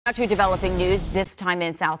Now to developing news, this time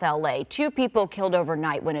in South LA. 2 people killed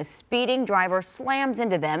overnight when a speeding driver slams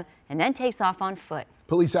into them and then takes off on foot.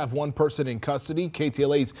 Police have 1 person in custody.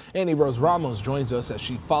 KTLA's Annie Rose Ramos joins us as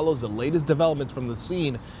she follows the latest developments from the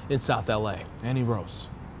scene in South LA. Annie Rose.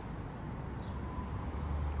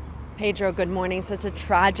 Pedro, good morning. Such a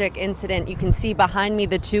tragic incident. You can see behind me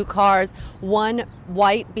the 2 cars, one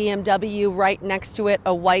white BMW right next to it,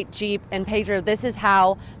 a white Jeep. And Pedro, this is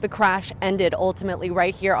how the crash ended ultimately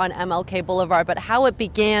right here on MLK Boulevard. But how it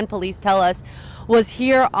began, police tell us, was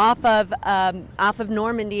here off of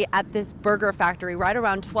Normandy at this burger factory right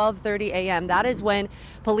around 12:30 a.m. That is when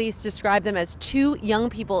police described them as 2 young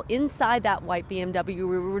people inside that white BMW.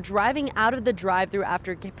 We were driving out of the drive-thru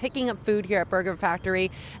after picking up food here at Burger Factory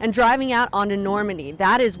and driving out onto Normandy.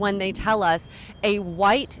 That is when they tell us a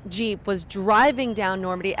white Jeep was driving down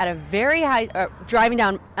Normandy at a very high, driving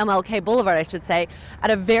down MLK Boulevard, I should say, at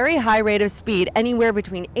a very high rate of speed, anywhere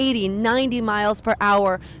between 80, 90 miles per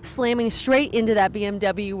hour, slamming straight into that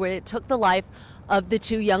BMW where it took the life of the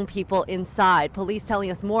 2 young people inside. Police telling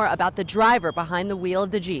us more about the driver behind the wheel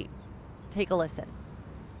of the Jeep. Take a listen.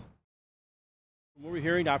 What we're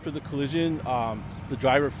hearing after the collision, the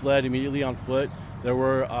driver fled immediately on foot. There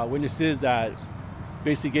were witnesses that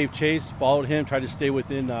basically gave chase, followed him, tried to stay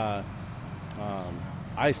within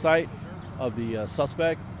eyesight of the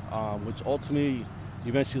suspect, which ultimately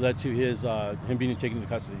eventually led to him being taken into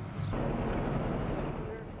custody.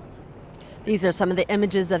 These are some of the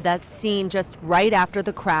images of that scene just right after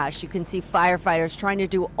the crash. You can see firefighters trying to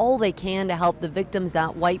do all they can to help the victims,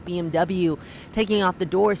 that white BMW, taking off the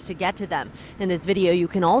doors to get to them. In this video, you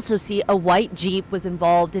can also see a white Jeep was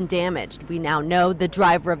involved and damaged. We now know the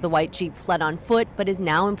driver of the white Jeep fled on foot but is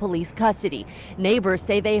now in police custody. Neighbors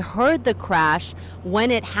say they heard the crash when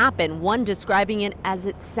it happened, one describing it as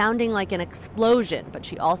it sounding like an explosion. But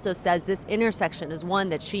she also says this intersection is one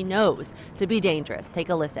that she knows to be dangerous. Take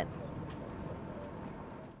a listen.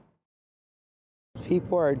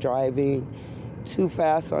 People are driving too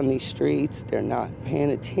fast on these streets. They're not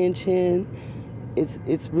paying attention.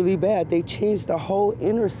 It's really bad. They changed the whole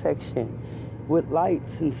intersection with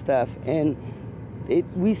lights and stuff, and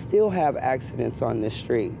we still have accidents on this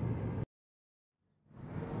street.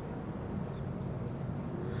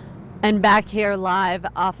 And back here live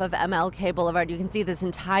off of MLK Boulevard, you can see this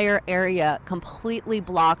entire area completely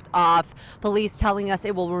blocked off. Police telling us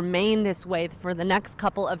it will remain this way for the next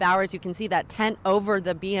couple of hours. You can see that tent over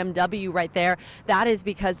the BMW right there. That is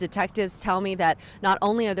because detectives tell me that not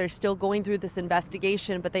only are they still going through this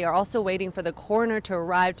investigation, but they are also waiting for the coroner to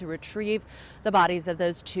arrive to retrieve the bodies of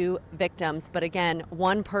those 2 victims. But again,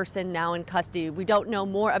 1 person now in custody. We don't know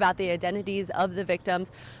more about the identities of the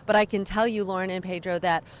victims, but I can tell you, Lauren and Pedro,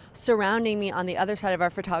 that surrounding me on the other side of our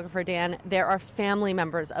photographer Dan, there are family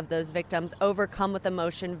members of those victims overcome with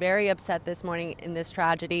emotion, very upset this morning in this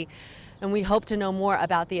tragedy. And we hope to know more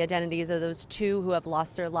about the identities of those 2 who have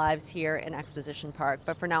lost their lives here in Exposition Park.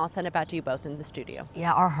 But for now, I'll send it back to you both in the studio.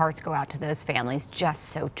 Yeah, our hearts go out to those families. Just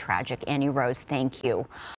so tragic. Annie Rose, thank you.